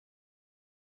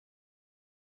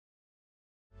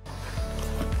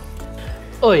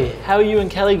Oi, how are you and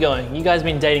Kelly going? You guys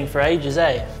been dating for ages,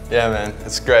 eh? Yeah, man,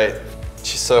 it's great.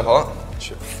 She's so hot.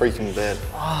 She's freaking bad.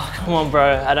 Oh, come on,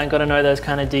 bro. I don't gotta know those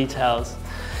kind of details.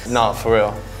 Nah, for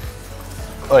real.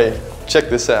 Oi, check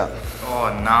this out.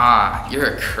 Oh, nah,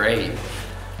 you're a creep.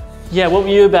 Yeah, what were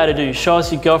you about to do? Show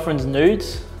us your girlfriend's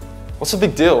nudes? What's the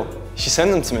big deal? She sent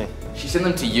them to me. She sent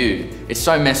them to you. It's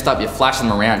so messed up, you flash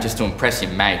them around just to impress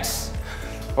your mates.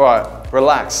 Alright,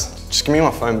 relax. Just give me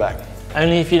my phone back.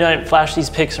 Only if you don't flash these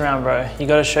pics around, bro. You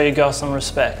gotta show your girl some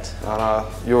respect. Nah,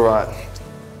 you're right.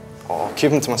 I'll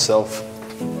keep them to myself.